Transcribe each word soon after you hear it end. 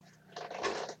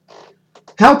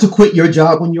How to quit your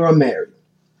job when you are married.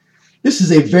 This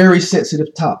is a very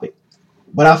sensitive topic,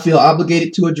 but I feel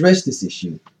obligated to address this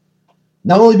issue.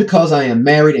 Not only because I am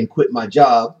married and quit my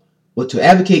job, but to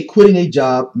advocate quitting a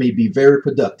job may be very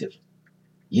productive.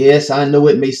 Yes, I know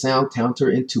it may sound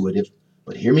counterintuitive,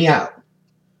 but hear me out.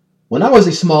 When I was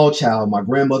a small child, my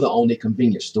grandmother owned a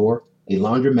convenience store, a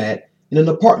laundromat, and an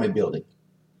apartment building.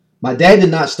 My dad did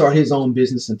not start his own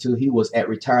business until he was at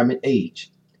retirement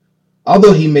age.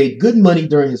 Although he made good money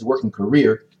during his working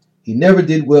career, he never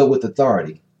did well with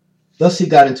authority. Thus, he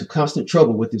got into constant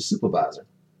trouble with his supervisor.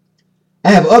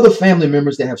 I have other family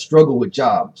members that have struggled with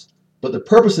jobs, but the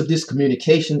purpose of this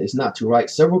communication is not to write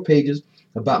several pages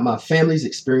about my family's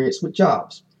experience with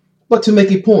jobs, but to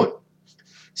make a point.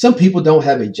 Some people don't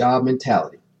have a job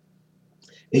mentality.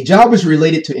 A job is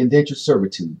related to indentured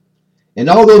servitude,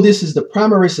 and although this is the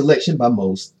primary selection by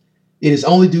most, it is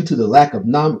only due to the lack of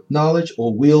knowledge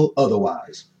or will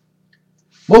otherwise.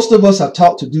 Most of us are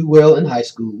taught to do well in high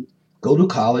school, go to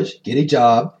college, get a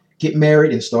job, get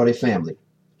married, and start a family.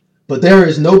 But there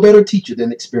is no better teacher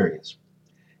than experience.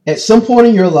 At some point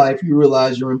in your life, you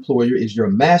realize your employer is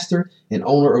your master and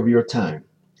owner of your time.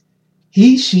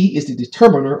 He, she is the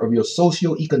determiner of your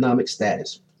socioeconomic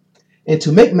status. And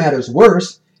to make matters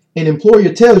worse, an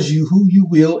employer tells you who you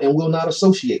will and will not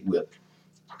associate with.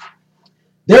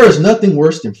 There is nothing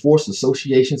worse than forced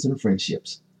associations and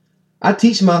friendships. I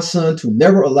teach my son to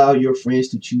never allow your friends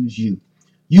to choose you.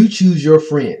 You choose your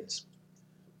friends.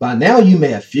 By now you may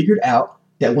have figured out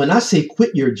that when I say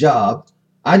quit your job,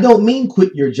 I don't mean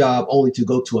quit your job only to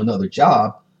go to another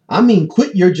job. I mean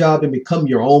quit your job and become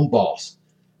your own boss.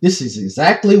 This is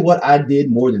exactly what I did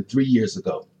more than 3 years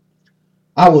ago.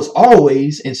 I was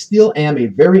always and still am a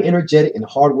very energetic and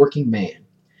hardworking man.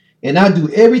 And I do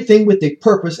everything with a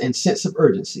purpose and sense of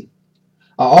urgency.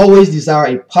 I always desire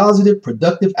a positive,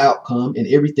 productive outcome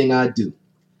in everything I do.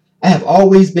 I have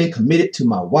always been committed to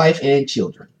my wife and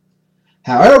children.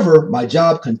 However, my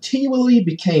job continually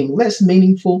became less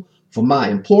meaningful for my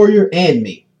employer and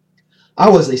me. I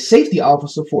was a safety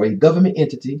officer for a government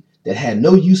entity that had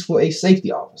no use for a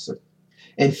safety officer.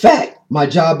 In fact, my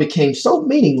job became so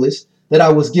meaningless that I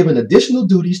was given additional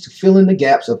duties to fill in the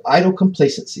gaps of idle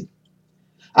complacency.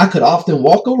 I could often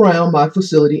walk around my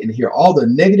facility and hear all the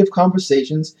negative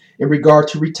conversations in regard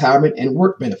to retirement and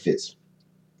work benefits.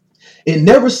 It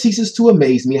never ceases to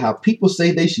amaze me how people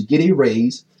say they should get a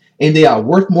raise and they are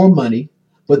worth more money,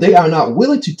 but they are not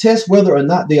willing to test whether or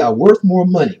not they are worth more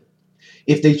money.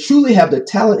 If they truly have the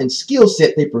talent and skill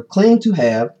set they proclaim to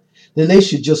have, then they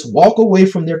should just walk away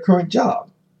from their current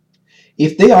job.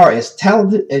 If they are as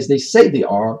talented as they say they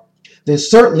are, then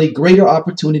certainly greater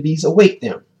opportunities await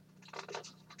them.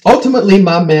 Ultimately,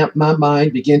 my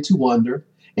mind began to wander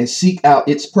and seek out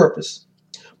its purpose.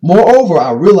 Moreover,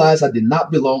 I realized I did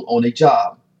not belong on a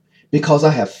job because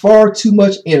I have far too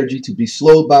much energy to be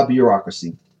slowed by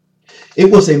bureaucracy.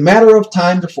 It was a matter of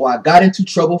time before I got into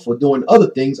trouble for doing other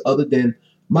things other than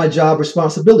my job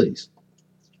responsibilities.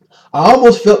 I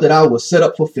almost felt that I was set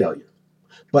up for failure.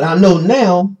 But I know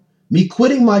now, me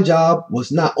quitting my job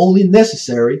was not only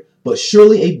necessary, but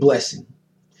surely a blessing.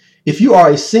 If you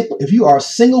are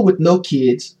single with no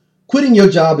kids, quitting your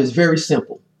job is very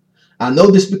simple. I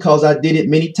know this because I did it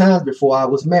many times before I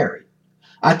was married.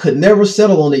 I could never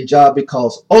settle on a job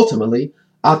because ultimately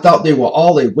I thought they were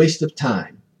all a waste of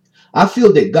time. I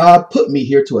feel that God put me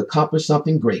here to accomplish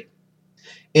something great,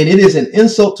 and it is an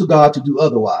insult to God to do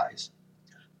otherwise.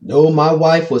 No, my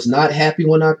wife was not happy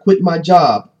when I quit my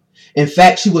job. In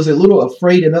fact, she was a little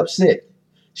afraid and upset.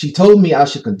 She told me I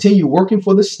should continue working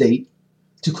for the state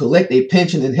to collect a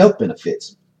pension and health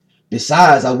benefits.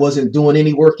 Besides, I wasn't doing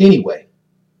any work anyway.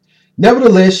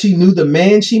 Nevertheless, she knew the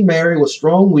man she married was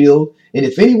strong-willed, and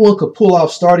if anyone could pull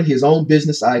off starting his own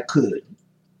business, I could.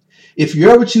 If you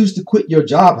ever choose to quit your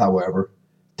job, however,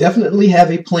 definitely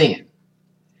have a plan.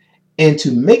 And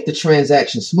to make the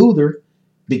transaction smoother,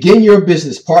 begin your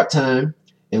business part-time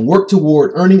and work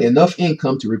toward earning enough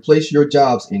income to replace your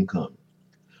job's income.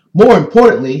 More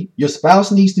importantly, your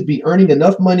spouse needs to be earning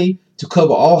enough money to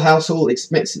cover all household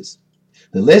expenses.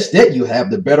 The less debt you have,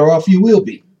 the better off you will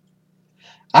be.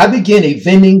 I began a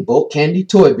vending bulk candy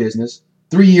toy business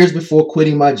 3 years before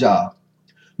quitting my job.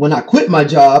 When I quit my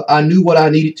job, I knew what I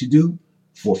needed to do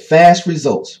for fast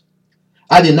results.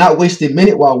 I did not waste a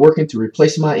minute while working to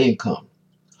replace my income.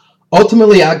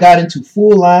 Ultimately, I got into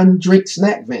full-line drink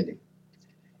snack vending.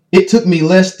 It took me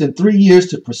less than 3 years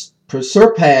to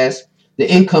surpass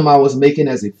the income I was making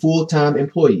as a full-time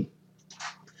employee.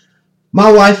 My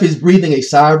wife is breathing a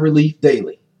sigh of relief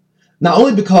daily, not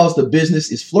only because the business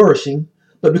is flourishing,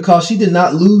 but because she did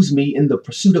not lose me in the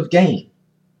pursuit of gain.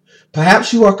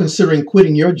 Perhaps you are considering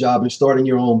quitting your job and starting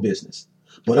your own business.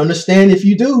 But understand, if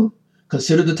you do,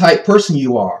 consider the type person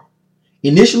you are.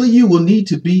 Initially, you will need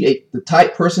to be the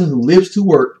type person who lives to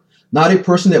work, not a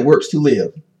person that works to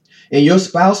live. And your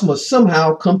spouse must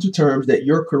somehow come to terms that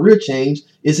your career change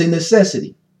is a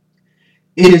necessity.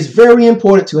 It is very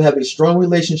important to have a strong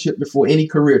relationship before any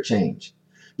career change,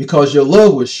 because your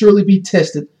love will surely be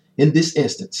tested in this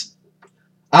instance.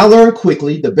 I learned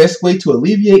quickly the best way to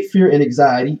alleviate fear and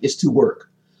anxiety is to work.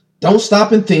 Don't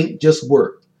stop and think, just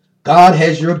work. God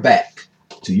has your back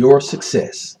to your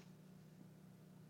success.